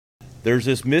there's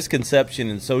this misconception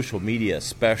in social media,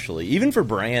 especially, even for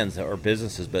brands or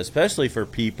businesses, but especially for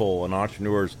people and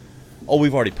entrepreneurs, oh,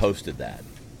 we've already posted that.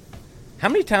 How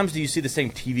many times do you see the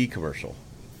same TV commercial?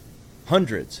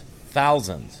 Hundreds,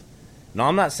 thousands. Now,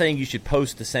 I'm not saying you should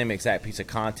post the same exact piece of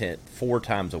content 4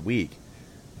 times a week,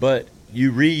 but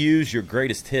you reuse your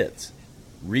greatest hits.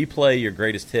 Replay your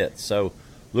greatest hits. So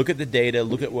look at the data,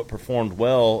 look at what performed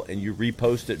well, and you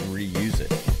repost it and reuse it.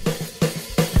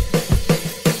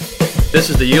 This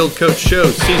is the Yield Coach Show,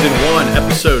 Season 1,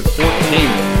 Episode 14.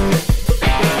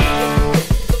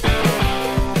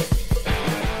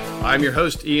 I'm your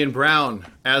host, Ian Brown.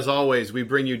 As always, we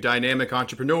bring you dynamic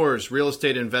entrepreneurs, real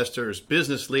estate investors,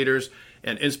 business leaders,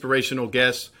 and inspirational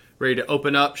guests ready to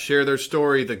open up, share their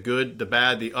story, the good, the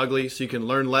bad, the ugly, so you can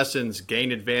learn lessons,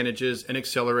 gain advantages, and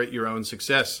accelerate your own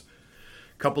success.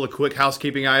 A couple of quick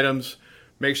housekeeping items.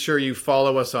 Make sure you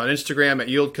follow us on Instagram at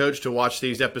Yield Coach to watch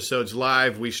these episodes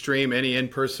live. We stream any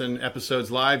in-person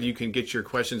episodes live. You can get your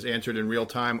questions answered in real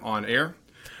time on air.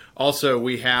 Also,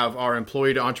 we have our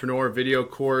Employee to Entrepreneur video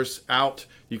course out.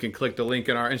 You can click the link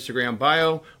in our Instagram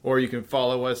bio, or you can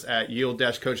follow us at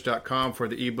yield-coach.com for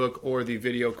the ebook or the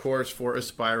video course for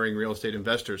aspiring real estate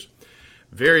investors.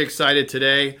 Very excited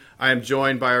today. I am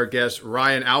joined by our guest,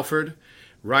 Ryan Alford.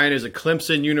 Ryan is a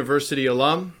Clemson University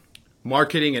alum,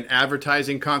 marketing and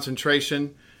advertising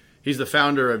concentration. He's the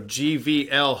founder of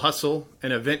GVL Hustle,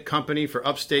 an event company for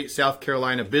upstate South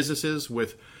Carolina businesses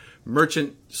with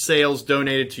merchant sales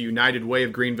donated to United Way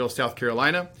of Greenville, South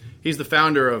Carolina. He's the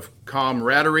founder of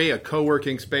Camaraderie, a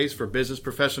co-working space for business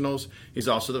professionals. He's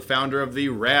also the founder of the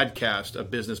Radcast, a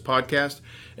business podcast.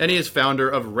 And he is founder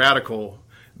of Radical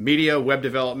Media, web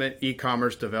development,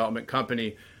 e-commerce development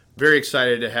company. Very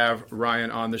excited to have Ryan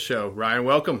on the show. Ryan,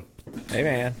 welcome. Hey,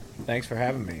 man. Thanks for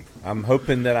having me. I'm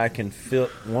hoping that I can fit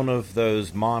one of those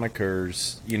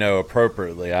monikers,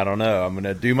 appropriately. I don't know. I'm going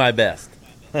to do my best.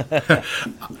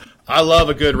 I love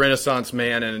a good Renaissance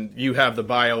man, and you have the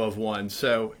bio of one.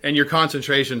 So, and your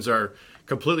concentrations are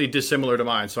completely dissimilar to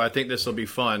mine. So I think this will be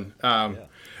fun.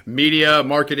 Media,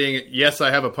 marketing. Yes,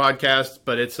 I have a podcast,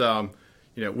 but it's,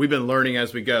 we've been learning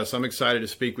as we go. So I'm excited to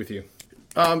speak with you.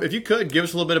 If you could give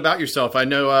us a little bit about yourself. I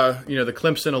know, the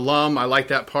Clemson alum. I like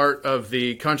that part of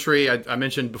the country. I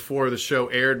mentioned before the show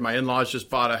aired, my in-laws just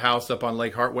bought a house up on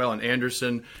Lake Hartwell in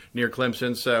Anderson near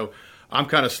Clemson. So I'm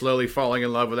kind of slowly falling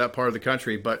in love with that part of the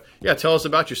country. But yeah, tell us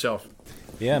about yourself.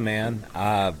 Yeah, man.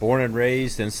 Born and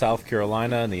raised in South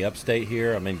Carolina in the upstate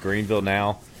here. I'm in Greenville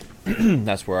now.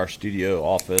 That's where our studio,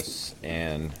 office,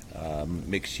 and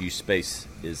mixed-use space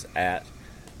is at.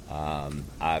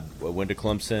 I went to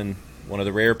Clemson. One of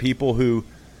the rare people who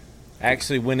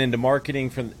actually went into marketing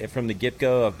from the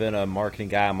get-go. I've been a marketing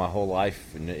guy my whole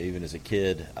life, and even as a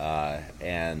kid,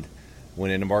 and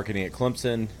went into marketing at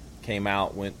Clemson, came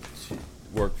out, went to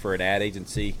work for an ad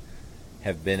agency,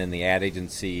 have been in the ad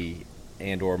agency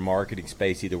and or marketing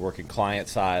space, either working client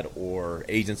side or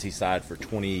agency side for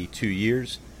 22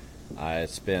 years. I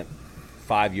spent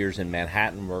 5 years in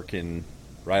Manhattan working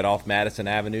right off Madison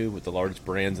Avenue with the largest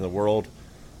brands in the world,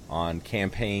 on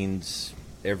campaigns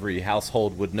every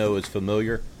household would know is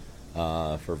familiar,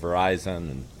 for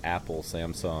Verizon and Apple,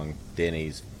 Samsung,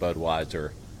 Denny's,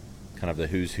 Budweiser, kind of the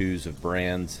who's who's of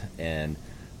brands, and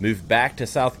moved back to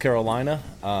South Carolina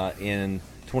in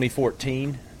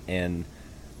 2014 and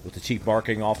was the chief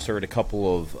marketing officer at a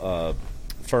couple of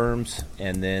firms,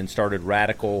 and then started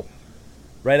Radical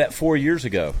right at 4 years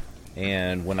ago.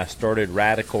 And when I started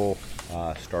Radical,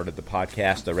 started the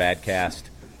podcast, the Radcast.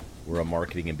 We're a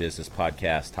marketing and business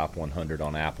podcast, top 100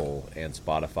 on Apple and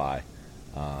Spotify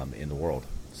in the world.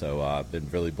 So I've been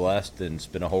really blessed, and it's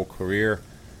been a whole career,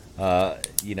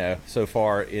 so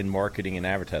far in marketing and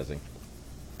advertising.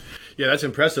 Yeah, that's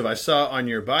impressive. I saw on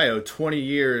your bio 20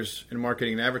 years in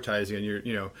marketing and advertising, and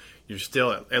you're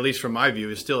still, at least from my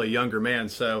view, is still a younger man.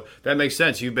 So that makes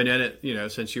sense. You've been in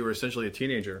it, since you were essentially a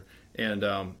teenager, and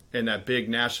that big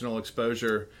national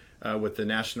exposure with the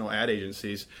national ad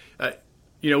agencies.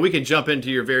 We can jump into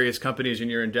your various companies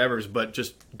and your endeavors, but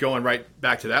just going right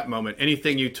back to that moment,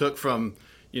 anything you took from,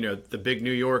 the big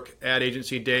New York ad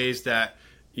agency days that,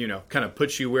 kind of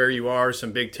puts you where you are,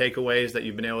 some big takeaways that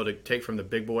you've been able to take from the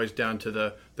big boys down to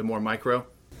the more micro?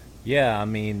 Yeah, I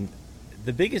mean,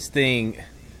 the biggest thing,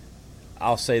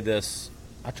 I'll say this,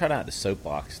 I try not to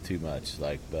soapbox too much,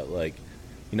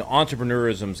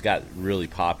 entrepreneurism's got really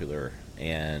popular,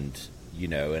 and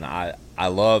I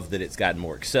love that it's gotten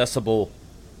more accessible,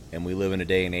 and we live in a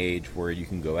day and age where you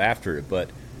can go after it. But,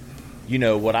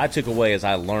 what I took away is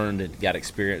I learned and got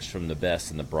experience from the best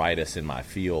and the brightest in my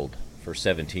field for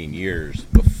 17 years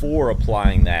before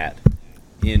applying that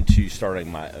into starting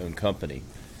my own company.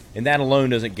 And that alone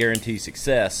doesn't guarantee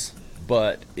success,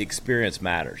 but experience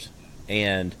matters.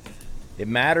 And it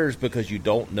matters because you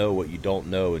don't know what you don't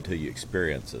know until you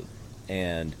experience it.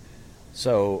 And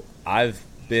so I've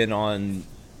been on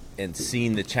and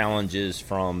seen the challenges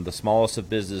from the smallest of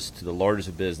business to the largest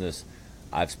of business.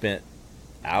 I've spent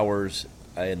hours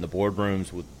in the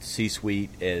boardrooms with C-suite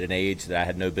at an age that I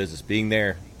had no business being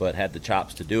there, but had the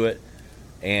chops to do it.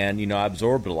 And, I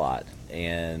absorbed a lot.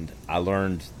 And I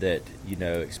learned that,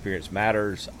 experience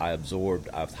matters. I absorbed.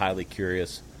 I was highly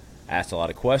curious, asked a lot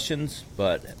of questions,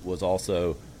 but was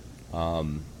also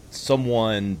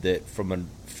someone that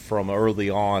from early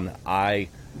on, I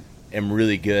am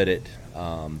really good at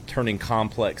turning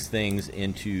complex things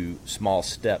into small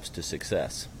steps to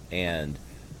success. And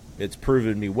it's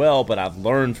proven me well, but I've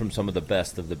learned from some of the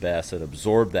best and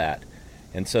absorbed that.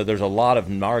 And so there's a lot of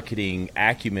marketing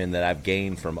acumen that I've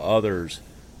gained from others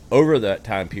over that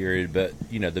time period. But,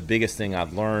 the biggest thing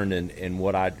I've learned and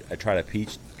what I try to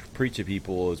preach to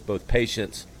people is both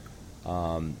patience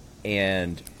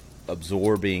and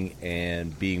absorbing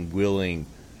and being willing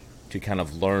to kind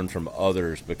of learn from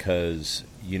others, because,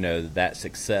 that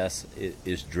success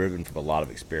is driven from a lot of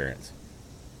experience.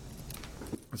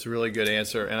 That's a really good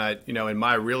answer. And I, in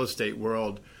my real estate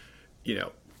world,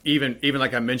 even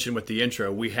like I mentioned with the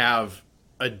intro, we have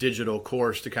a digital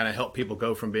course to kind of help people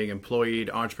go from being employee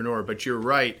to entrepreneur. But you're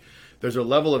right. There's a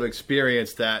level of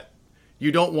experience that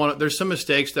you don't want. There's some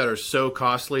mistakes that are so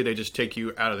costly, they just take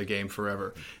you out of the game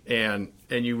forever. And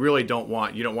you really don't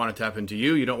want it to happen to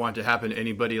you. You don't want it to happen to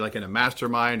anybody like in a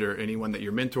mastermind or anyone that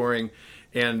you're mentoring.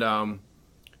 And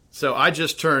so I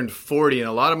just turned 40, and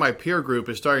a lot of my peer group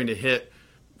is starting to hit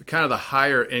kind of the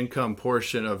higher income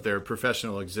portion of their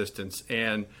professional existence.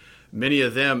 And many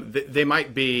of them, they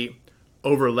might be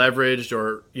over leveraged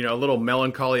or, a little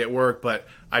melancholy at work, but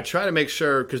I try to make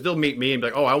sure, because they'll meet me and be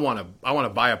like, oh, I want to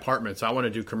buy apartments. I want to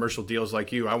do commercial deals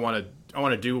like you. I want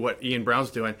to do what Ian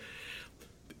Brown's doing.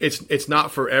 It's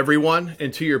not for everyone.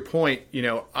 And to your point,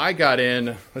 I got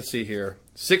in, let's see here,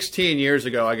 16 years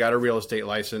ago, I got a real estate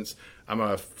license. I'm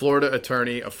a Florida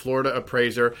attorney, a Florida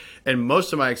appraiser, and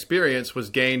most of my experience was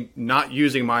gained not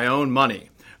using my own money.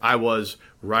 I was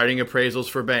writing appraisals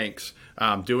for banks,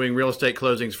 doing real estate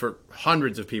closings for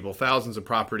hundreds of people, thousands of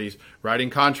properties, writing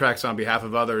contracts on behalf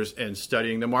of others, and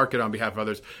studying the market on behalf of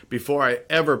others before I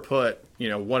ever put,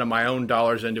 one of my own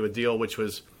dollars into a deal, which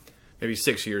was maybe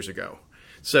 6 years ago.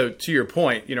 So to your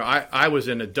point, I was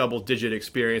in a double-digit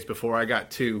experience before I got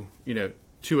too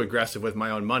aggressive with my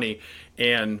own money.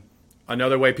 And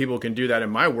another way people can do that in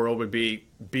my world would be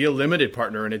a limited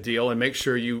partner in a deal and make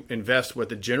sure you invest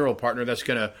with a general partner that's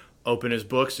going to open his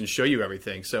books and show you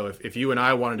everything. So if you and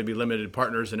I wanted to be limited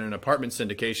partners in an apartment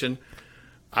syndication,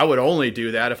 I would only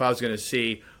do that if I was going to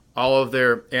see all of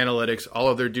their analytics, all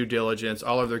of their due diligence,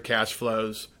 all of their cash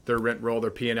flows, their rent roll, their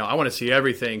P&L. I want to see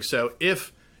everything. So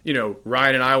if,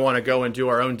 Ryan and I want to go and do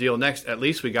our own deal next, at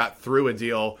least we got through a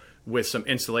deal with some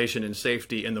insulation and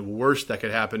safety. And the worst that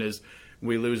could happen is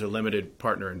we lose a limited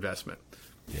partner investment.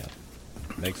 Yeah,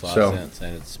 makes a lot of sense.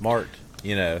 And it's smart,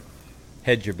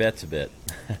 hedge your bets a bit.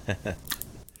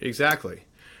 Exactly.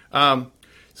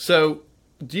 So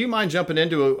do you mind jumping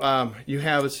into, you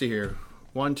have, let's see here,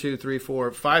 1, 2, 3,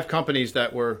 4, 5 companies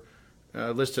that were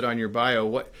listed on your bio.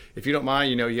 What, if you don't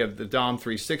mind, you have the Dom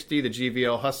 360, the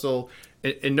GVL Hustle,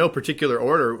 in no particular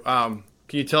order. Can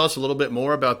you tell us a little bit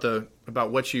more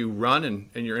about what you run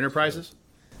and your enterprises?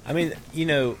 I mean,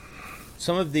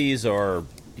 some of these are,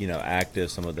 active,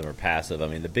 some of them are passive. I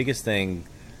mean, the biggest thing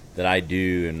that I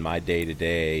do in my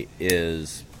day-to-day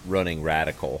is running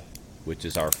Radical, which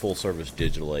is our full-service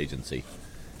digital agency.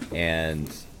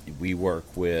 And we work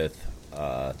with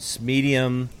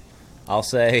medium, I'll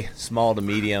say, small to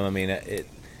medium. I mean,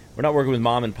 we're not working with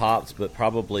mom and pops, but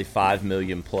probably 5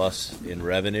 million plus in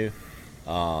revenue.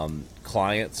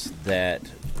 Clients that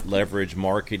leverage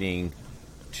marketing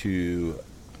to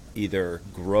either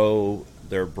grow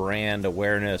their brand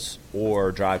awareness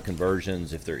or drive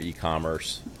conversions if they're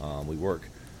e-commerce. We work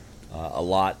a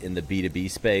lot in the B2B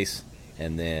space,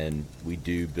 and then we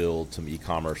do build some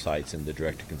e-commerce sites in the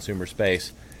direct-to-consumer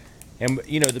space. And,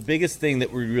 the biggest thing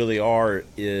that we really are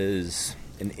is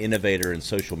an innovator in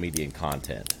social media and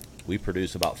content. We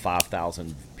produce about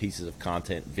 5,000 pieces of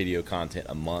content, video content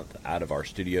a month out of our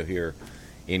studio here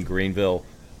in Greenville.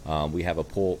 We have a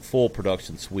full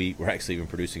production suite. We're actually even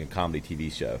producing a comedy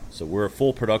TV show. So we're a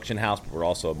full production house, but we're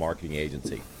also a marketing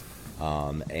agency.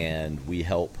 And we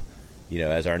help,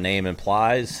 as our name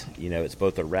implies, it's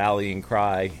both a rallying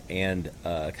cry and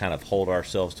kind of hold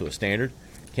ourselves to a standard.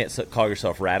 Can't call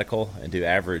yourself radical and do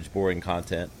average, boring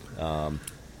content.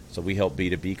 So we help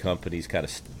B2B companies kind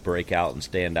of break out and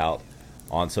stand out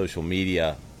on social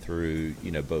media through,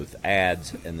 both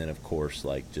ads and then, of course,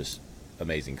 like just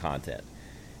amazing content.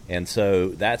 And so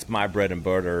that's my bread and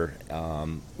butter.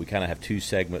 We kind of have two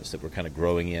segments that we're kind of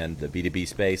growing in the B2B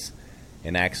space.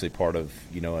 And actually part of,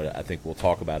 I think we'll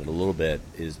talk about it a little bit,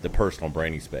 is the personal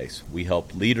branding space. We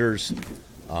help leaders,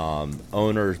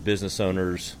 owners, business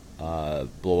owners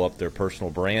blow up their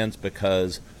personal brands,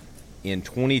 because in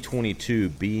 2022,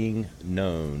 being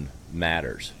known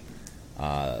matters.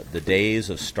 The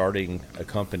days of starting a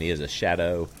company as a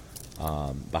shadow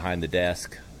behind the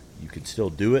desk, you can still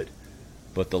do it,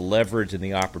 but the leverage and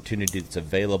the opportunity that's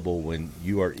available when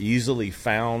you are easily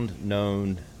found,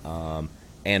 known,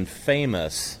 and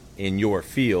famous in your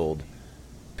field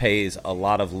pays a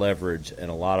lot of leverage and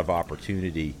a lot of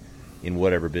opportunity in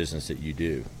whatever business that you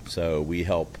do. So we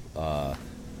help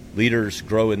leaders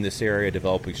grow in this area,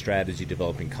 developing strategy,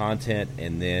 developing content,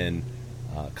 and then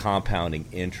compounding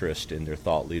interest in their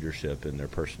thought leadership and their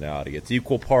personality. It's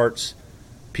equal parts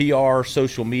PR,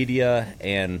 social media,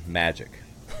 and magic.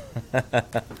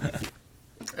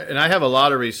 And I have a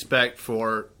lot of respect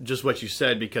for just what you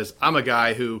said, because I'm a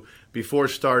guy who, before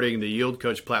starting the Yield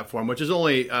Coach platform, which is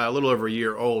only a little over a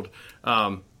year old,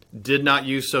 did not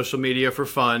use social media for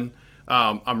fun.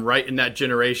 I'm right in that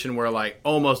generation where like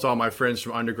almost all my friends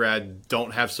from undergrad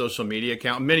don't have social media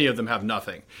account. Many of them have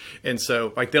nothing. And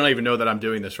so like they don't even know that I'm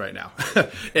doing this right now.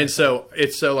 And so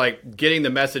it's so like getting the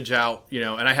message out,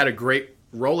 and I had a great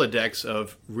Rolodex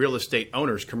of real estate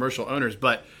owners, commercial owners,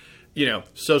 but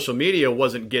social media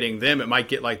wasn't getting them. It might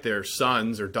get like their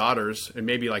sons or daughters and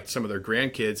maybe like some of their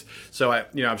grandkids. So I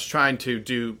was trying to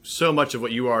do so much of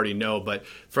what you already know, but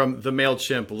from the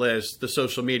MailChimp list, the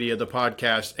social media, the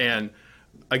podcast, and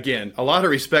again, a lot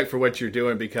of respect for what you're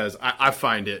doing, because I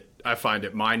find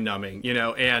it mind numbing,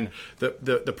 and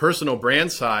the personal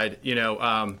brand side,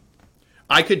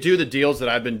 I could do the deals that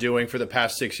I've been doing for the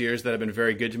past 6 years that have been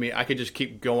very good to me. I could just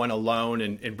keep going alone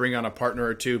and bring on a partner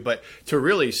or two. But to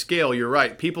really scale, you're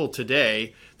right. People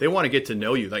today, they want to get to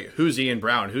know you. Like, who's Ian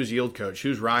Brown? Who's Yield Coach?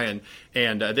 Who's Ryan?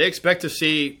 And they expect to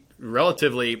see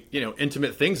relatively,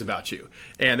 intimate things about you.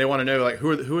 And they want to know, like,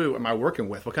 who am I working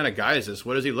with? What kind of guy is this?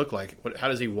 What does he look like? How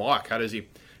does he walk? How does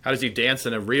he dance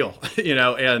in a reel?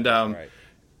 Right.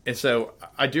 And so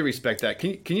I do respect that.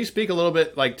 Can you speak a little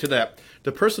bit like to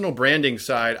the personal branding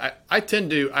side?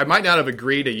 I might not have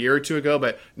agreed a year or two ago,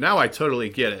 but now I totally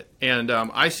get it. And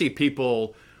I see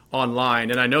people online,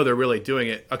 and I know they're really doing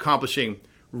it, accomplishing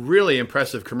really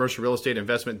impressive commercial real estate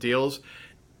investment deals.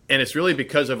 And it's really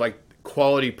because of like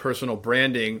quality personal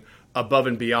branding above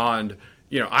and beyond.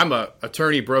 I'm a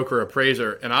attorney, broker,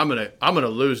 appraiser, and I'm gonna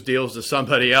lose deals to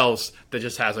somebody else that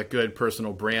just has a good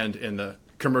personal brand in the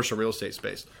commercial real estate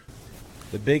space.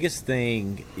 The biggest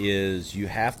thing is you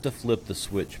have to flip the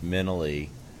switch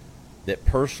mentally that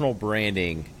personal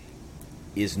branding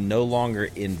is no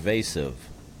longer invasive,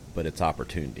 but it's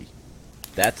opportunity.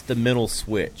 That's the mental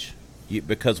switch.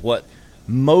 Because what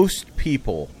most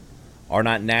people are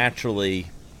not naturally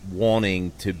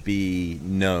wanting to be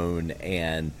known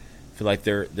and feel like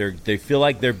they feel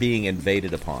like they're being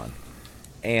invaded upon.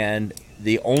 And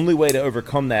the only way to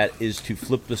overcome that is to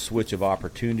flip the switch of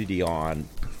opportunity on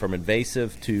from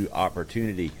invasive to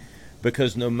opportunity,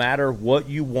 because no matter what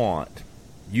you want,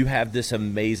 you have this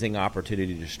amazing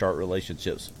opportunity to start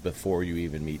relationships before you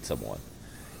even meet someone.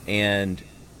 And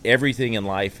everything in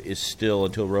life is still,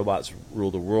 until robots rule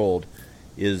the world,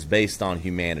 is based on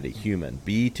humanity, human.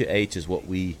 B to H is what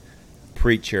we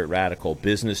preach here at Radical,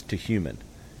 business to human.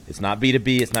 It's not B to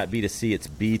B, it's not B to C, it's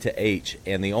B to H.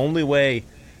 And the only way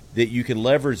that you can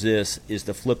leverage this is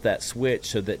to flip that switch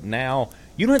so that now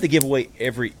you don't have to give away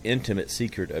every intimate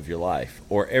secret of your life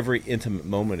or every intimate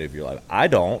moment of your life. I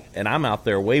don't, and I'm out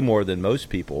there way more than most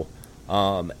people.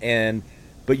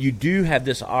 But you do have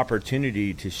this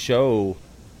opportunity to show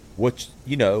what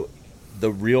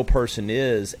the real person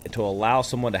is, to allow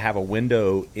someone to have a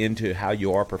window into how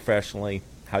you are professionally,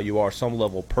 how you are some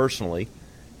level personally,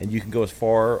 and you can go as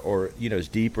far or as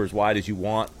deep or as wide as you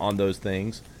want on those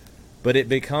things. But it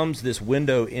becomes this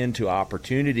window into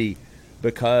opportunity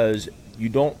because you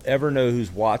don't ever know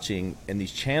who's watching, and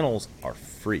these channels are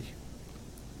free.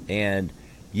 And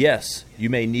yes,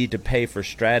 you may need to pay for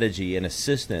strategy and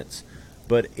assistance,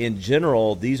 but in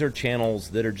general, these are channels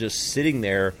that are just sitting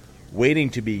there waiting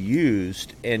to be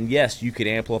used. And yes, you can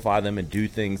amplify them and do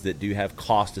things that do have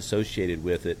cost associated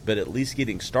with it, but at least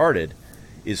getting started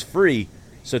is free.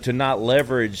 So to not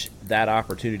leverage that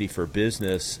opportunity for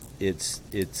business, it's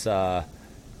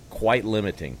quite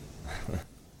limiting.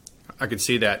 I could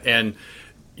see that. And,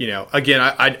 again,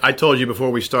 I told you before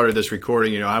we started this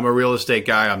recording, I'm a real estate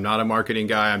guy. I'm not a marketing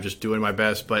guy. I'm just doing my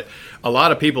best. But a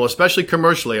lot of people, especially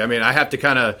commercially, I have to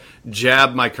kind of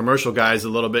jab my commercial guys a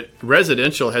little bit.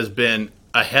 Residential has been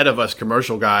ahead of us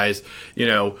commercial guys.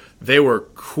 They were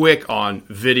quick on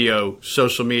video,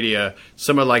 social media,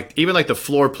 some of even the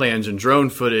floor plans and drone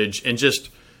footage, and just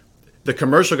the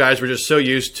commercial guys were just so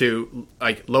used to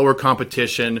lower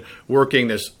competition, working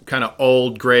this kind of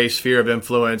old gray sphere of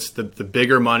influence, the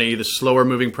bigger money, the slower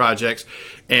moving projects.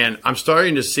 And I'm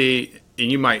starting to see,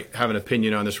 and you might have an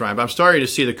opinion on this, Ryan, but I'm starting to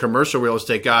see the commercial real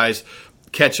estate guys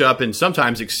catch up and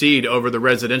sometimes exceed over the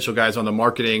residential guys on the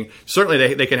marketing.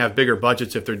 Certainly they can have bigger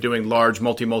budgets if they're doing large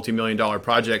multi-million dollar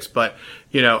projects. But,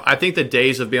 I think the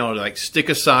days of being able to stick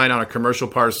a sign on a commercial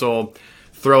parcel,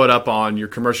 throw it up on your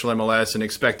commercial MLS and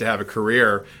expect to have a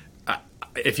career.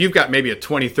 If you've got maybe a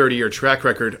 20, 30-year track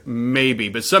record, maybe.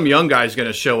 But some young guy is going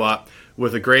to show up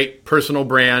with a great personal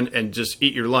brand and just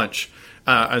eat your lunch.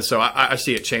 And so I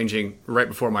see it changing right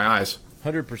before my eyes.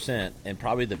 100%. And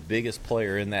probably the biggest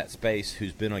player in that space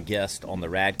who's been a guest on the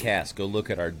Radcast. Go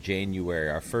look at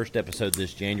our first episode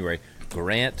this January,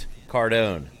 Grant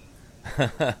Cardone.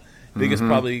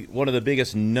 Probably one of the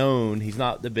biggest known. He's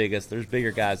not the biggest. There's bigger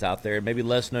guys out there, maybe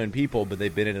less known people, but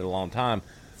they've been in it a long time.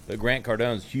 But Grant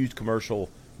Cardone's a huge commercial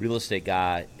real estate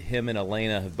guy. Him and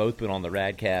Elena have both been on the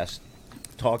Radcast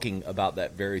talking about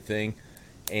that very thing.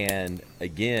 And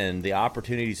again, the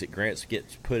opportunities that Grant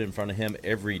gets put in front of him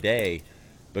every day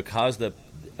because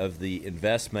of the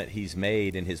investment he's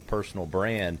made in his personal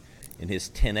brand, in his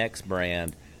 10X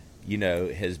brand,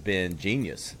 has been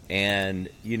genius. And,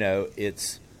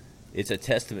 it's a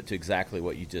testament to exactly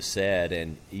what you just said,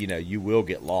 and you will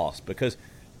get lost because,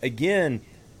 again,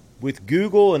 with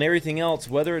Google and everything else,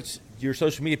 whether it's your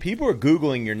social media, people are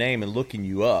Googling your name and looking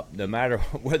you up, no matter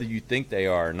whether you think they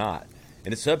are or not,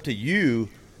 and it's up to you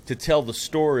to tell the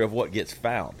story of what gets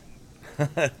found.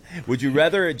 Would you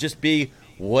rather it just be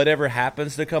whatever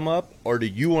happens to come up, or do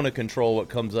you want to control what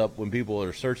comes up when people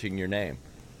are searching your name?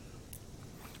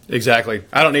 Exactly.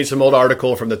 I don't need some old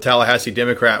article from the Tallahassee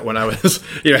Democrat when I was,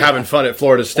 having fun at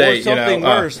Florida State. Or something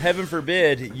worse. Heaven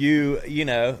forbid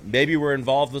maybe we're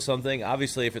involved with something.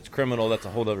 Obviously, if it's criminal, that's a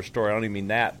whole other story. I don't even mean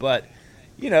that. But,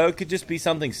 it could just be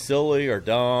something silly or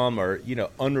dumb or,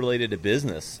 unrelated to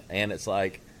business. And it's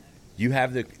you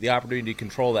have the opportunity to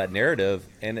control that narrative.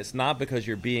 And it's not because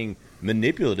you're being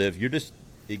manipulative. You're just,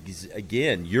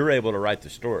 again, you're able to write the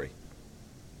story.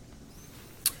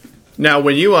 Now,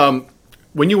 when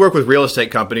you work with real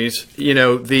estate companies,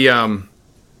 a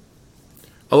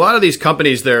lot of these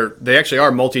companies, they actually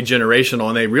are multi-generational,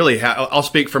 and they really I'll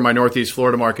speak for my Northeast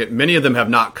Florida market. Many of them have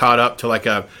not caught up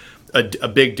to a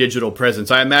big digital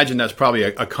presence. I imagine that's probably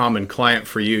a common client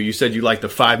for you. You said you like the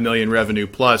 5 million revenue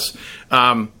plus.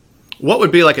 What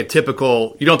would be a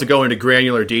typical, you don't have to go into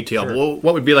granular detail, Sure. But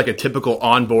what would be a typical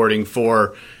onboarding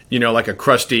for, a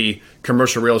crusty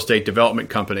commercial real estate development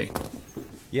company?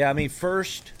 Yeah,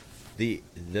 first, the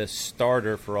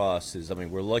starter for us is,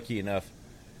 we're lucky enough.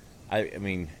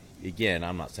 Again,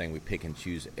 I'm not saying we pick and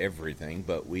choose everything,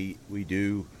 but we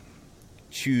do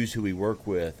choose who we work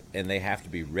with, and they have to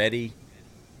be ready,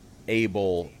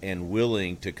 able, and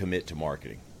willing to commit to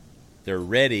marketing. They're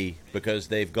ready because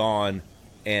they've gone,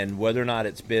 and whether or not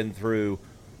it's been through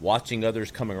watching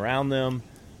others coming around them,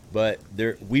 but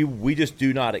we just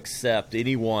do not accept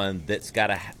anyone that's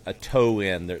got a toe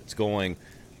in that's going,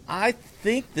 I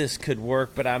think this could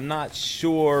work, but I'm not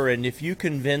sure, and if you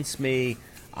convince me,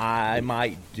 I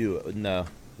might do it. No,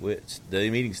 the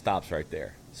meeting stops right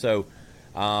there. So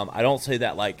I don't say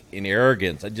that in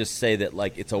arrogance. I just say that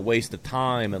it's a waste of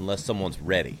time unless someone's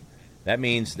ready. That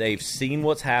means they've seen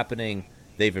what's happening,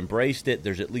 they've embraced it,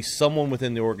 there's at least someone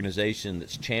within the organization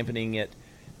that's championing it,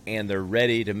 and they're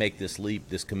ready to make this leap,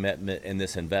 this commitment, and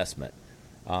this investment.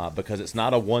 Because it's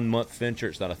not a 1 month venture,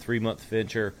 it's not a 3 month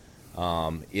venture.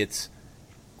 It's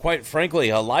quite frankly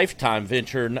a lifetime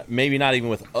venture, maybe not even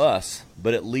with us,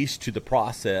 but at least to the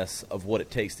process of what it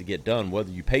takes to get done,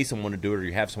 whether you pay someone to do it or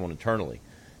you have someone internally.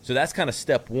 So that's kind of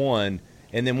step one.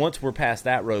 And then once we're past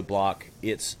that roadblock,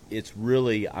 it's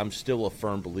really, I'm still a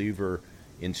firm believer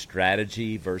in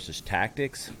strategy versus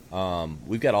tactics.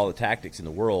 We've got all the tactics in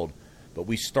the world, but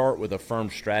we start with a firm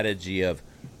strategy of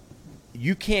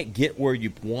you can't get where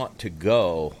you want to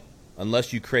go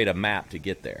unless you create a map to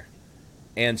get there.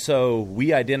 And so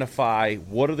we identify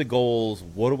what are the goals,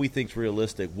 what do we think is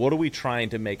realistic, what are we trying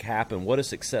to make happen, what does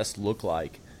success look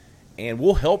like, and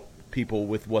we'll help people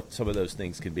with what some of those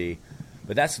things can be.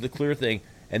 But that's the clear thing.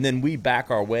 And then we back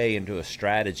our way into a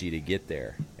strategy to get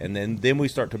there. And then we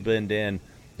start to blend in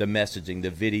the messaging,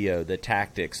 the video, the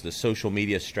tactics, the social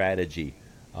media strategy,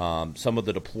 some of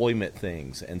the deployment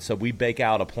things. And so we bake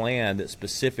out a plan that's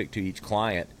specific to each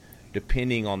client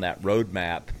depending on that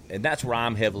roadmap. And that's where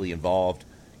I'm heavily involved.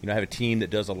 I have a team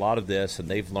that does a lot of this, and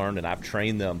they've learned, and I've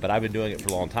trained them, but I've been doing it for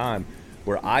a long time,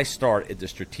 where I start at the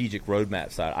strategic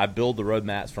roadmap side. I build the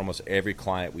roadmaps for almost every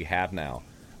client we have now,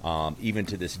 even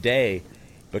to this day,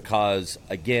 because,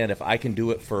 again, if I can do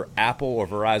it for Apple or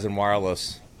Verizon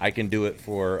Wireless, I can do it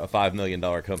for a $5 million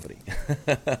company.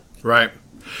 Right.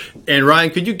 And Ryan,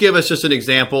 could you give us just an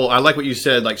example? I like what you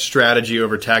said, like strategy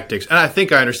over tactics. And I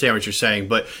think I understand what you're saying,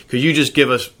 but could you just give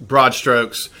us broad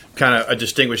strokes, kind of a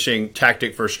distinguishing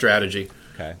tactic for strategy?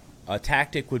 Okay. A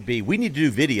tactic would be, we need to do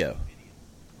video.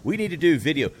 We need to do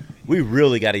video. We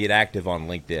really got to get active on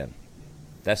LinkedIn.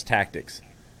 That's tactics.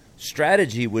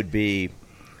 Strategy would be,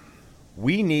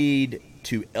 we need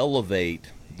to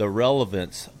elevate the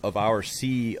relevance of our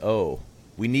CEO.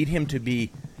 We need him to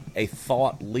be a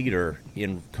thought leader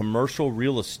in commercial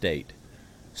real estate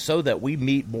so that we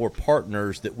meet more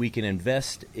partners that we can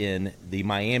invest in the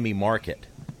Miami market.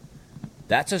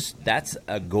 That's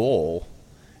a goal.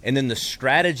 And then the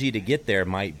strategy to get there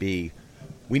might be,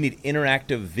 we need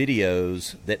interactive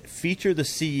videos that feature the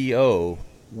CEO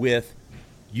with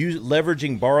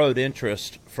leveraging borrowed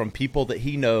interest from people that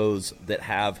he knows that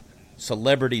have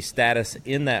celebrity status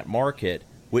in that market,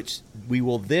 which we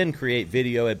will then create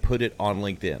video and put it on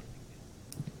LinkedIn.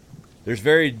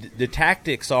 The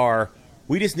tactics are,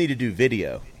 we just need to do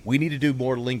video. We need to do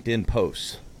more LinkedIn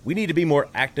posts. We need to be more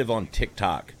active on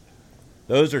TikTok.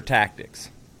 Those are tactics.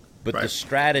 But right. The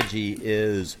strategy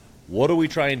is, what are we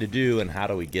trying to do and how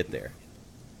do we get there?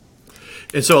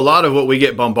 And so a lot of what we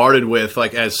get bombarded with,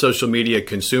 like as social media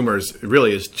consumers,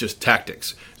 really is just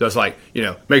tactics. So it's like,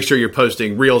 make sure you're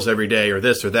posting reels every day or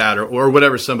this or that or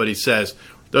whatever somebody says.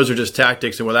 Those are just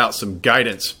tactics, and without some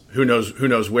guidance, who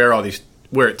knows where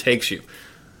it takes you.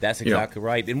 That's exactly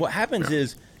right. And what happens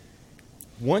is,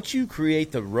 once you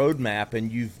create the roadmap and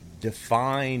you've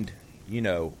defined,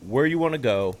 where you want to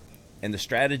go, and the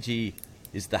strategy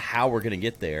is the how we're going to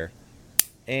get there,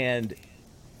 and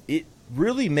it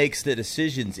really makes the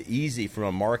decisions easy from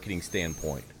a marketing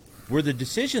standpoint. Where the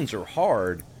decisions are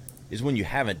hard is when you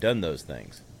haven't done those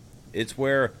things. It's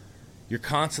where you're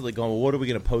constantly going, well, what are we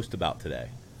going to post about today?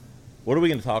 What are we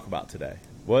going to talk about today?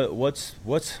 What's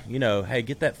hey,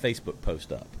 get that Facebook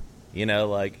post up.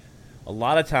 Like a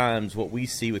lot of times what we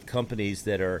see with companies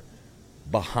that are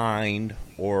behind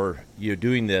or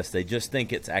doing this, they just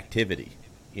think it's activity,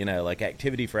 like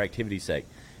activity for activity's sake.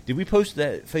 Did we post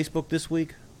that Facebook this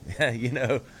week?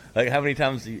 Like how many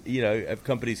times, have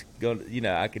companies gone,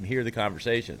 I can hear the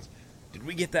conversations. Did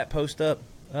we get that post up?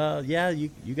 Yeah, you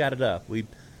got it up. We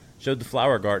showed the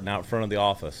flower garden out in front of the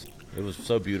office. It was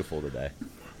so beautiful today.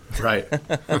 Right.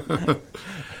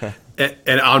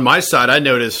 And on my side, I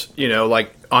notice,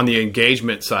 like on the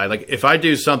engagement side, like if I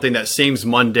do something that seems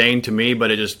mundane to me,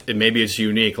 but maybe it's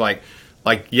unique. Like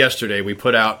yesterday, we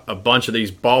put out a bunch of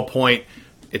these ballpoint.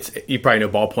 You probably know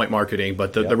ballpoint marketing,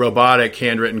 but the robotic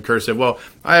handwritten cursive. Well,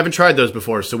 I haven't tried those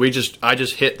before, so I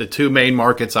just hit the two main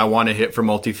markets I want to hit for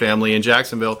multifamily in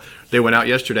Jacksonville. They went out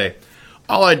yesterday.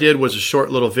 All I did was a short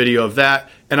little video of that,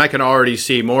 and I can already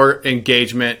see more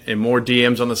engagement and more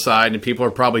DMs on the side, and people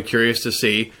are probably curious to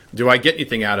see, do I get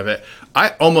anything out of it?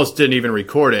 I almost didn't even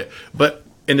record it, but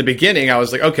in the beginning, I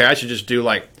was like, okay, I should just do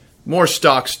like more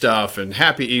stock stuff and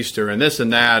Happy Easter and this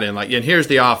and that, and here's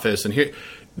the office, and here.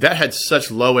 That had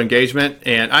such low engagement,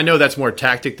 and I know that's more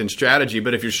tactic than strategy,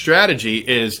 but if your strategy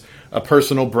is a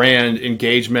personal brand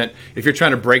engagement, if you're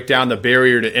trying to break down the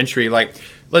barrier to entry, like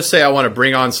let's say I want to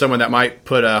bring on someone that might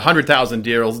put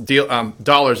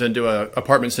 $100,000 into an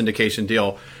apartment syndication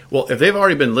deal. Well, if they've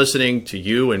already been listening to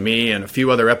you and me and a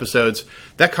few other episodes,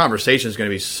 that conversation is going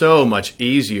to be so much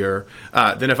easier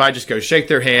than if I just go shake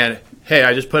their hand. Hey,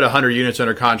 I just put 100 units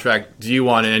under contract. Do you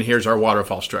want it? And here's our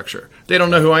waterfall structure. They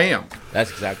don't know who I am. That's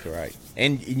exactly right.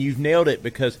 And you've nailed it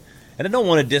because, and I don't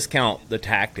want to discount the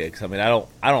tactics. I mean, I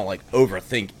don't like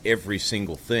overthink every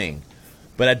single thing.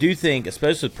 But I do think,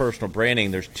 especially with personal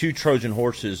branding, there's two Trojan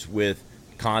horses with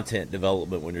content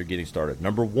development when you're getting started.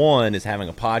 Number one is having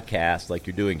a podcast like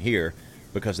you're doing here,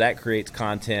 because that creates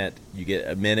content. You get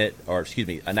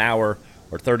an hour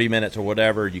or 30 minutes or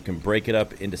whatever. You can break it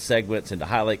up into segments, into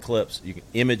highlight clips,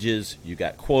 images, you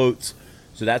got quotes.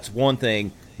 So that's one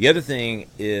thing. The other thing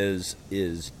is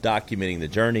documenting the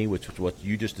journey, which is what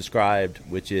you just described,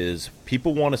 which is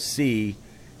people want to see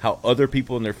how other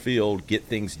people in their field get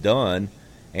things done.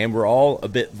 And we're all a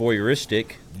bit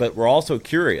voyeuristic, but we're also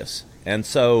curious. And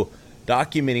so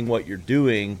documenting what you're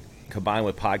doing combined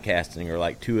with podcasting are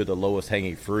like two of the lowest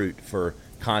hanging fruit for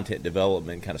content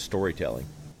development, kind of storytelling.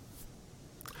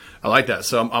 I like that.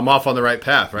 So I'm off on the right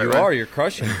path, right? You are. You're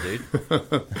crushing it,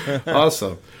 dude.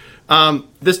 Awesome.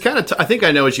 This kind of, I think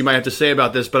I know what you might have to say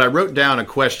about this, but I wrote down a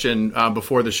question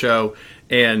before the show,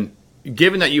 and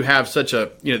given that you have such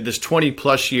a, this 20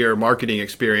 plus year marketing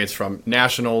experience from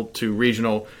national to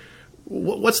regional,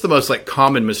 what's the most like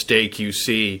common mistake you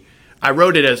see? I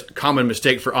wrote it as common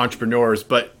mistake for entrepreneurs,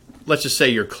 but let's just say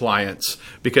your clients,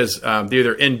 because they're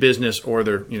either in business or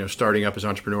they're, starting up as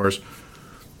entrepreneurs.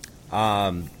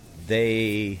 A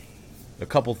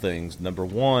couple things. Number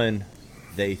one,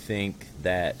 they think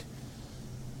that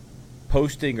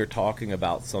posting or talking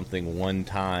about something one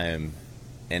time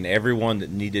and everyone that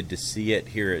needed to see it,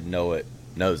 hear it, know it,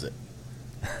 knows it.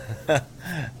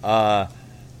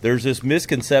 There's this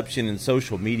misconception in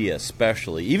social media,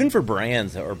 especially, even for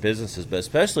brands or businesses, but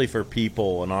especially for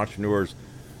people and entrepreneurs,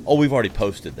 oh, we've already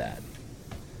posted that.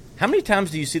 How many times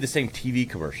do you see the same TV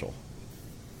commercial?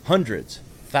 Hundreds,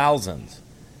 thousands.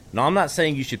 Now, I'm not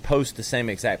saying you should post the same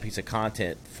exact piece of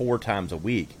content 4 times a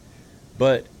week,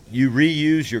 but you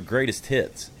reuse your greatest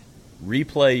hits,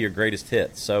 replay your greatest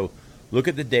hits. So look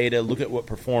at the data, look at what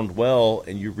performed well,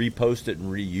 and you repost it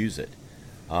and reuse it.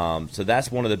 So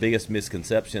that's one of the biggest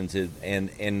misconceptions,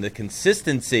 and the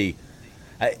consistency.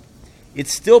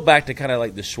 It's still back to kind of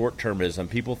like the short-termism.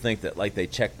 People think that like they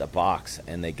checked the box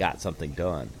and they got something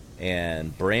done.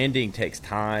 And branding takes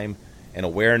time, and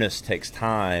awareness takes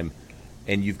time,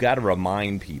 and you've got to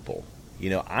remind people.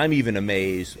 I'm even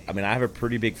amazed. I mean, I have a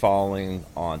pretty big following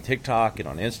on TikTok and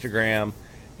on Instagram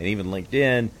and even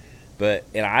LinkedIn,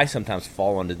 and I sometimes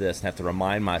fall into this and have to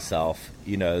remind myself,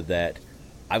 that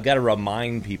I've got to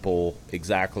remind people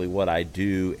exactly what I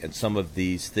do and some of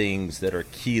these things that are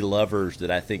key levers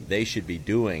that I think they should be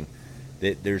doing.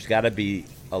 That there's got to be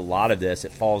a lot of this.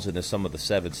 It falls into some of the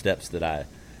 7 steps that I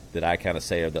kind of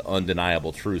say are the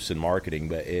undeniable truths in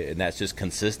marketing, and that's just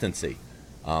consistency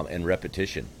and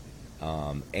repetition.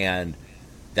 And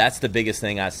that's the biggest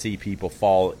thing I see people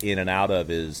fall in and out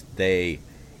of is they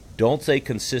don't stay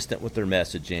consistent with their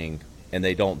messaging and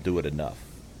they don't do it enough.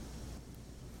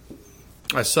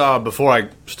 I saw before I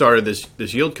started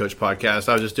this Yield Coach podcast,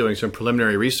 I was just doing some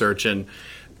preliminary research, and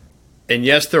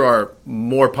yes, there are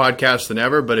more podcasts than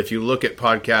ever, but if you look at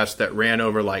podcasts that ran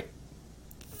over like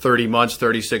 30 months,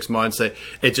 36 months, it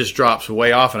just drops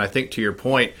way off. And I think to your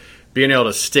point, being able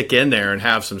to stick in there and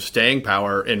have some staying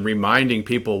power and reminding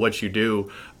people what you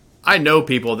do. I know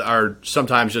people that are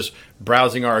sometimes just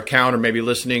browsing our account or maybe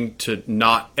listening to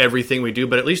not everything we do,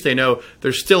 but at least they know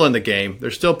they're still in the game.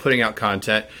 They're still putting out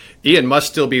content. Ian must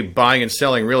still be buying and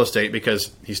selling real estate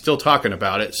because he's still talking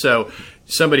about it. So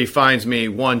somebody finds me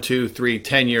 1, 2, 3,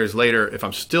 10 years later, if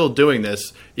I'm still doing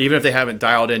this, even if they haven't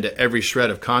dialed into every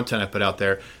shred of content I put out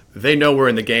there, they know we're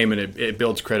in the game, and it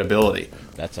builds credibility.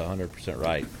 That's 100%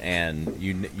 right. And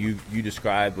you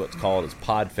described what's called as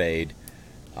pod fade.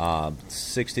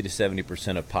 60 to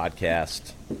 70% of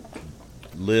podcasts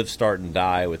live, start, and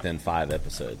die within 5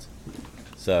 episodes.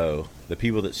 So the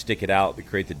people that stick it out, that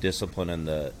create the discipline and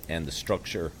the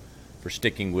structure for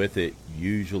sticking with it,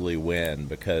 usually win.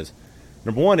 Because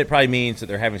number one, it probably means that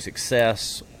they're having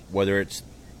success, whether it's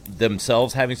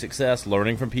themselves having success,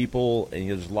 learning from people, and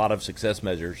there's a lot of success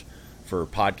measures for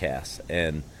podcasts,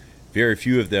 and very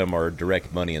few of them are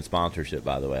direct money and sponsorship,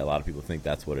 by the way. A lot of people think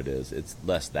that's what it is. It's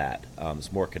less that.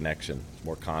 It's more connection, it's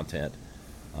more content.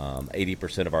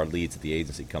 80% of our leads at the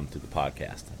agency come through the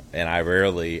podcast. And I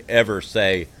rarely ever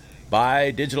say, buy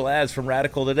digital ads from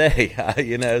Radical today.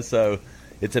 So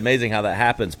it's amazing how that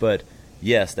happens. But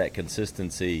yes, that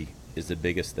consistency is the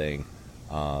biggest thing.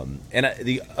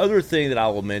 The other thing that I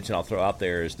will mention, I'll throw out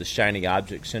there, is the shiny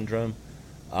object syndrome.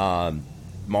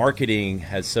 Marketing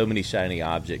has so many shiny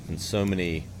objects and so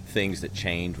many things that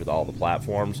change with all the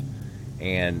platforms.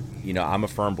 And, I'm a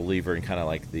firm believer in kind of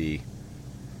like the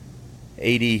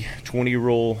 80-20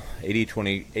 rule.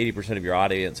 80% of your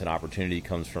audience and opportunity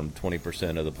comes from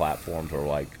 20% of the platforms, or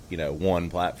like, one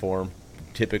platform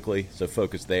typically. So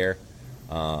focus there.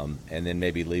 And then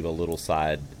maybe leave a little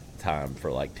side time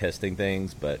for like testing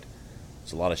things. But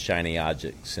there's a lot of shiny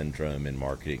object syndrome in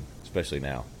marketing, especially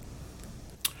now.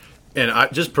 And I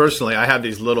just personally, I have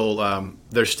these little,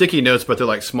 they're sticky notes, but they're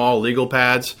like small legal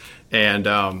pads. And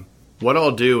what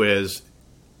I'll do is,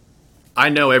 I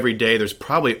know every day there's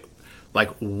probably like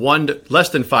less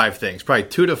than 5 things, probably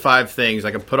 2 to 5 things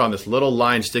I can put on this little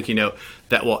line sticky note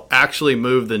that will actually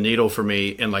move the needle for me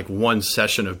in like one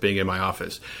session of being in my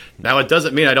office. Now, it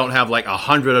doesn't mean I don't have like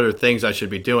 100 other things I should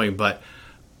be doing, but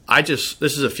this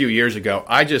is a few years ago,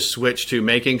 I just switched to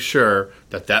making sure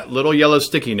that little yellow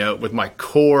sticky note with my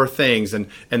core things, and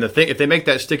the thing, if they make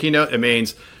that sticky note, it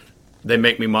means they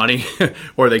make me money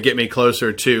or they get me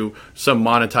closer to some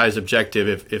monetized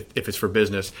objective if it's for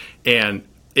business. And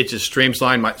it just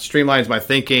streamlines my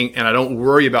thinking, and I don't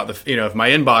worry about if my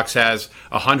inbox has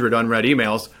 100 unread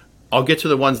emails, I'll get to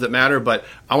the ones that matter, but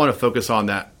I want to focus on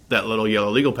that little yellow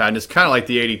legal pad. And it's kind of like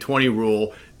the 80-20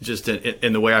 rule, just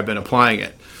in the way I've been applying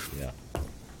it. Yeah,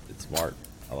 it's smart.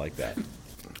 I like that.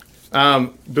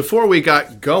 Before we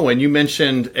got going, you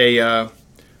mentioned a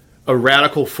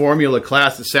radical formula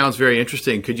class that sounds very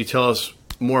interesting. Could you tell us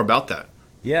more about that?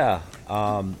 Yeah,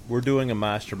 we're doing a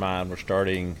mastermind. We're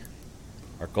starting.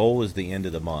 Our goal is the end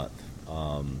of the month,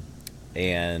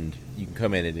 and you can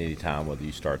come in at any time, whether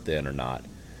you start then or not.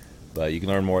 But you can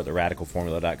learn more at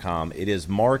theradicalformula.com. It is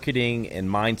marketing and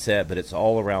mindset, but it's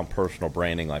all around personal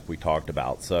branding, like we talked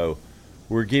about. So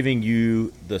we're giving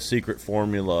you the secret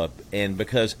formula, and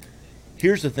because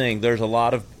here's the thing: there's a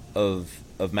lot of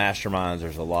masterminds,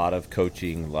 there's a lot of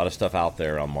coaching, a lot of stuff out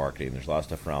there on marketing. There's a lot of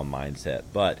stuff around mindset,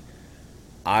 but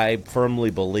I firmly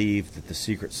believe that the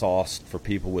secret sauce for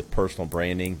people with personal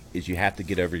branding is you have to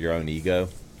get over your own ego,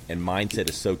 and mindset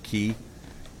is so key.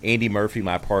 Andy Murphy,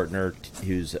 my partner,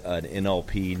 who's an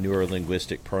NLP,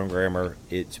 neuro-linguistic programmer,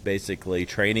 it's basically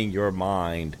training your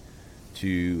mind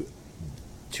to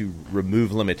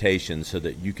remove limitations so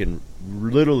that you can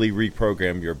literally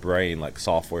reprogram your brain like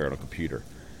software on a computer.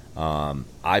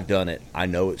 I've done it. I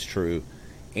know it's true.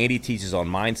 Andy teaches on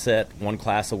mindset, one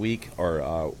class a week,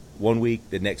 or 1 week.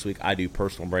 The next week I do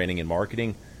personal branding and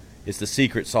marketing. It's the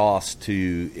secret sauce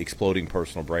to exploding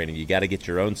personal branding. You got to get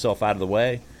your own self out of the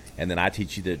way, and then I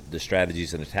teach you the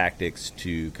strategies and the tactics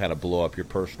to kind of blow up your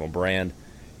personal brand.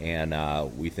 And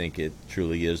we think it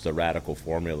truly is the radical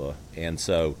formula. And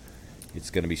so it's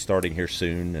going to be starting here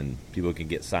soon, and people can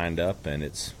get signed up, and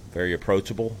it's very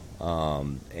approachable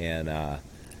and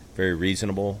very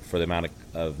reasonable for the amount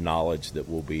of knowledge that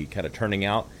we'll be kind of turning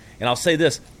out. And I'll say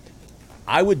this,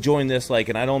 I would join this,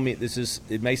 and I don't mean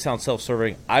it may sound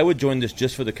self-serving, I would join this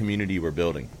just for the community we're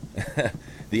building.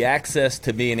 The access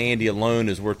to me and Andy alone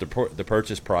is worth the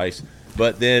purchase price,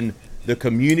 but then the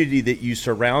community that you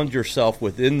surround yourself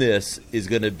within this is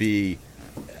going to be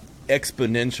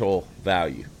exponential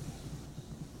value.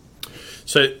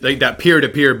 So that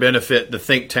peer-to-peer benefit, the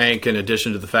think tank, in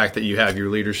addition to the fact that you have your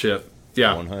leadership.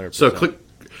 Yeah, 100%. So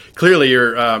clearly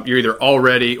you're either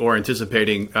already or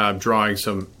anticipating drawing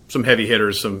some heavy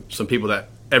hitters, some people that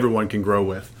everyone can grow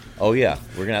with. Oh yeah,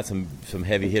 we're gonna have some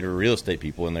heavy hitter real estate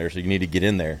people in there, so you need to get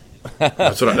in there.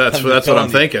 That's what I'm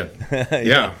thinking.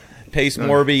 Yeah. Pace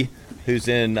Morby, who's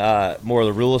in more of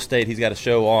the real estate, he's got a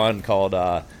show on called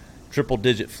Triple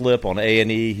Digit Flip on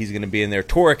A&E. He's going to be in there.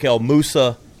 Torek El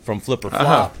Musa from Flip or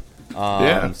Flop.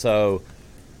 Yeah. So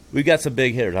we've got some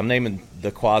big hitters. I'm naming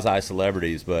the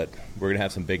quasi-celebrities, but we're going to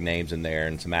have some big names in there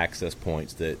and some access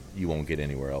points that you won't get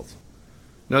anywhere else.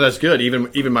 No, that's good.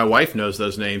 Even my wife knows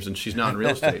those names, and she's not in real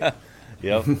estate.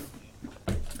 Yep.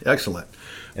 Excellent.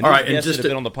 And all right, and just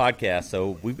been on the podcast,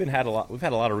 so we've had a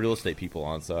lot of real estate people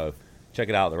on. So check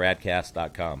it out,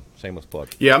 theradcast.com. Shameless plug.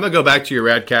 Yeah, I'm gonna go back to your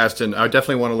Radcast, and I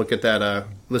definitely want to look at that.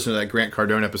 Listen to that Grant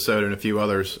Cardone episode and a few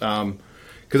others.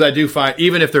 Because I do find,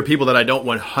 even if they're people that I don't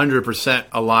 100%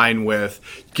 align with,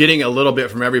 getting a little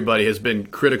bit from everybody has been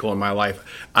critical in my life.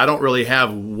 I don't really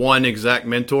have one exact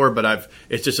mentor, but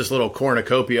it's just this little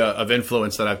cornucopia of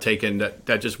influence that I've taken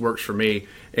that just works for me.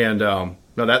 And no,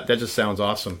 that just sounds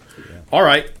awesome. Yeah. All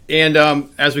right, and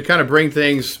as we kind of bring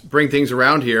things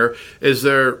around here, is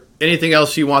there anything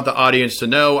else you want the audience to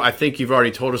know? I think you've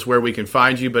already told us where we can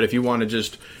find you, but if you want to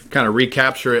just kind of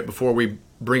recapture it before we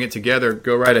bring it together,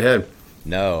 go right ahead.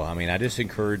 No, I mean, I just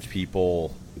encourage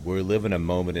people, we live in a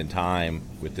moment in time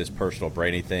with this personal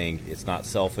branding thing. It's not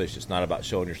selfish. It's not about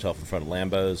showing yourself in front of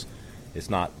Lambos.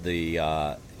 It's not the,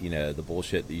 the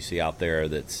bullshit that you see out there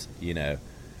that's,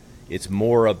 it's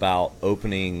more about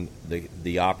opening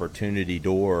the opportunity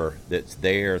door that's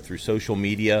there through social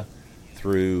media,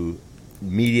 through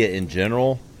media in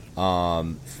general,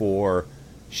 for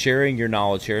sharing your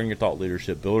knowledge, sharing your thought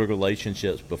leadership, building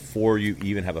relationships before you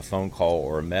even have a phone call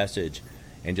or a message,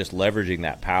 and just leveraging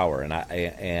that power.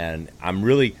 And I'm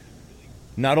really,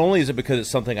 not only is it because it's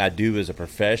something I do as a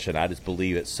profession, I just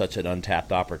believe it's such an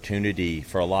untapped opportunity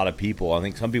for a lot of people. I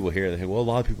think some people hear, they think, well, a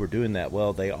lot of people are doing that.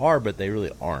 Well, they are, but they really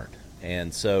aren't.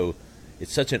 And so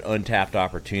it's such an untapped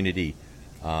opportunity,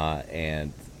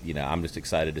 and I'm just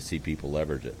excited to see people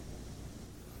leverage it.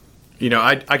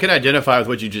 I can identify with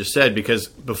what you just said, because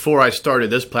before I started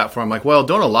this platform, I'm like, well,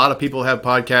 don't a lot of people have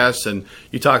podcasts? And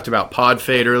you talked about pod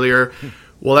fade earlier.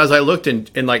 Well, as I looked in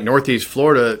like Northeast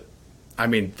Florida, I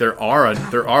mean, there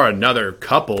are another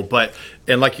couple, but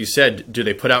and like you said, do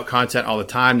they put out content all the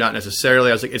time? Not necessarily.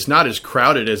 I was like, it's not as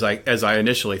crowded as I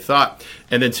initially thought.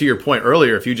 And then to your point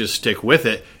earlier, if you just stick with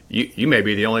it, you may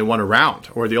be the only one around,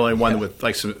 or the only one with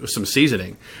like some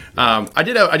seasoning. I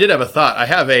did have a thought. I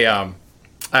have a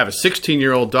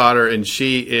 16-year-old daughter, and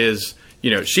she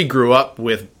grew up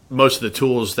with most of the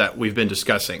tools that we've been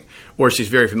discussing, or she's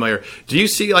very familiar. Do you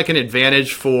see like an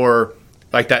advantage for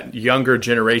like that younger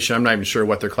generation? I'm not even sure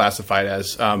what they're classified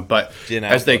as, but Gen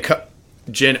as Alpha. they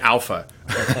Gen Alpha,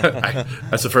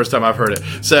 that's the first time I've heard it.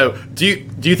 So do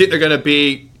you think they're going to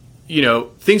be,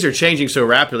 things are changing so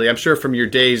rapidly. I'm sure from your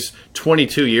days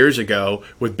 22 years ago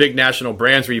with big national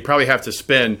brands where you probably have to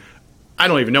spend, I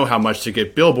don't even know how much to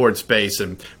get billboard space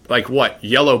and like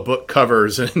yellow book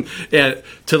covers and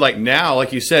to like now,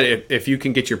 like you said, if you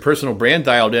can get your personal brand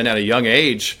dialed in at a young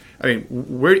age, I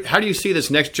mean, how do you see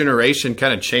this next generation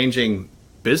kind of changing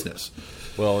business?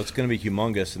 Well, it's going to be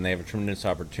humongous, and they have a tremendous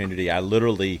opportunity. I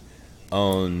literally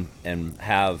own and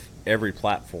have every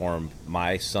platform.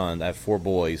 My son, I have 4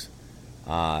 boys,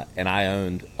 and I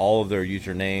owned all of their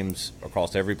usernames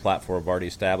across every platform I've already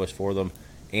established for them,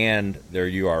 and their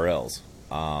URLs.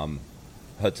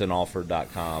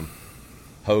 HudsonAlford.com,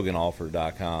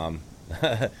 HoganAlford.com,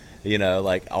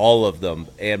 like all of them.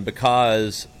 And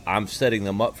because I'm setting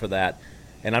them up for that,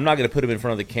 and I'm not going to put them in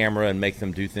front of the camera and make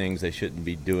them do things they shouldn't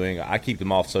be doing. I keep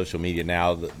them off social media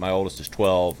now. My oldest is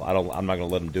 12. I'm not going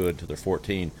to let them do it until they're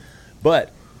 14.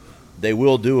 But they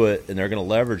will do it, and they're going to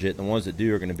leverage it. And the ones that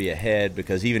do are going to be ahead,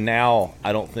 because even now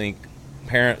I don't think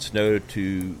parents know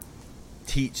to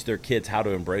teach their kids how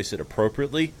to embrace it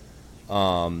appropriately.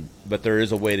 But there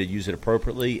is a way to use it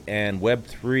appropriately. And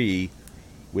Web3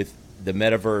 with the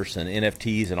metaverse and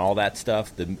NFTs and all that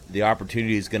stuff, the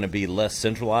opportunity is going to be less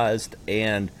centralized,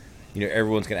 and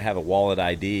everyone's going to have a wallet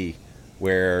ID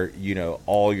where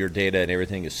all your data and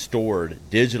everything is stored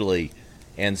digitally.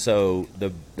 And so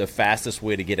the fastest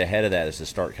way to get ahead of that is to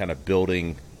start kind of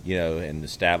building and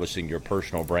establishing your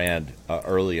personal brand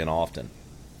early and often.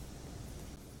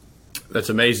 That's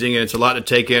amazing, and it's a lot to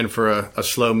take in for a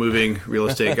slow-moving real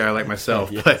estate guy like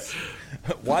myself. Yes. But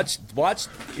Watch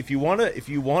if you want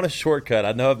a shortcut.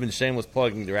 I know I've been shameless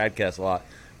plugging the Radcast a lot,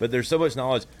 but there's so much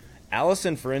knowledge.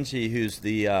 Allison Ferenczi, who's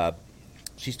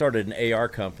she started an AR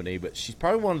company, but she's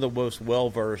probably one of the most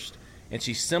well-versed, and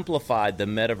she simplified the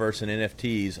metaverse and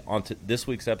NFTs onto this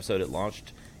week's episode. It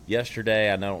launched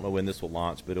yesterday. I don't know when this will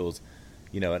launch, but it was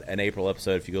an April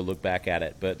episode if you go look back at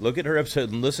it. But look at her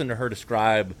episode and listen to her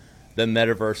describe the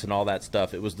metaverse and all that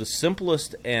stuff. It was the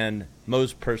simplest and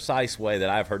most precise way that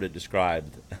I've heard it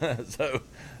described. So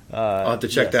I'll have to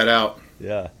check that out.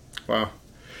 Yeah. Wow.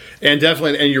 And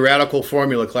definitely in your radical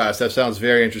formula class, that sounds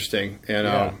very interesting. And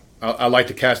Yeah. I like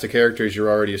the cast of characters you're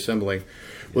already assembling.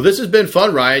 Well, this has been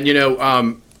fun, Ryan.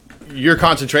 Your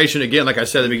concentration, again, like I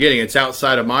said at the beginning, it's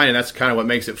outside of mine, and that's kind of what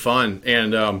makes it fun.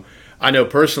 And I know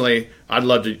personally, I'd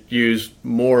love to use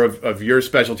more of your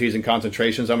specialties and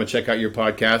concentrations. I'm going to check out your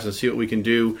podcast and see what we can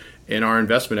do in our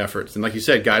investment efforts. And like you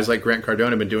said, guys like Grant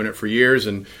Cardone have been doing it for years,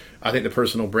 and I think the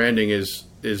personal branding is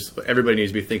everybody needs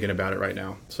to be thinking about it right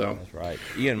now. So That's right.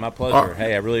 Ian, my pleasure.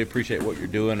 Hey, I really appreciate what you're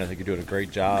doing. I think you're doing a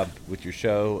great job with your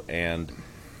show, and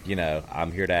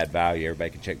I'm here to add value.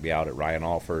 Everybody can check me out at Ryan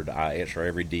Alford. I answer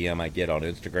every DM I get on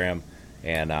Instagram,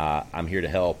 and I'm here to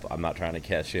help. I'm not trying to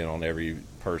cash in on every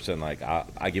person. Like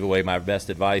I give away my best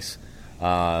advice,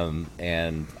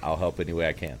 and I'll help any way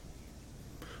I can.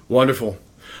 Wonderful.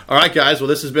 All right, guys. Well,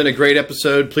 this has been a great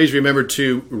episode. Please remember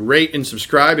to rate and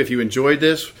subscribe if you enjoyed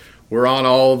this. We're on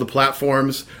all the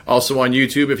platforms, also on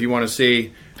YouTube. If you want to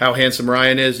see how handsome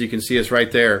Ryan is, you can see us right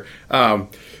there.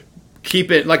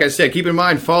 Like I said, keep in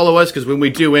mind, follow us, because when we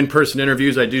do in-person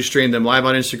interviews, I do stream them live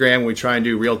on Instagram. We try and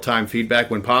do real-time feedback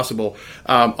when possible.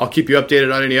 I'll keep you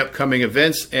updated on any upcoming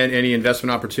events and any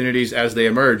investment opportunities as they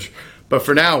emerge. But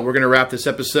for now, we're going to wrap this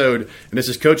episode. And this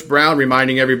is Coach Brown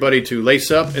reminding everybody to lace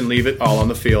up and leave it all on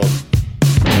the field.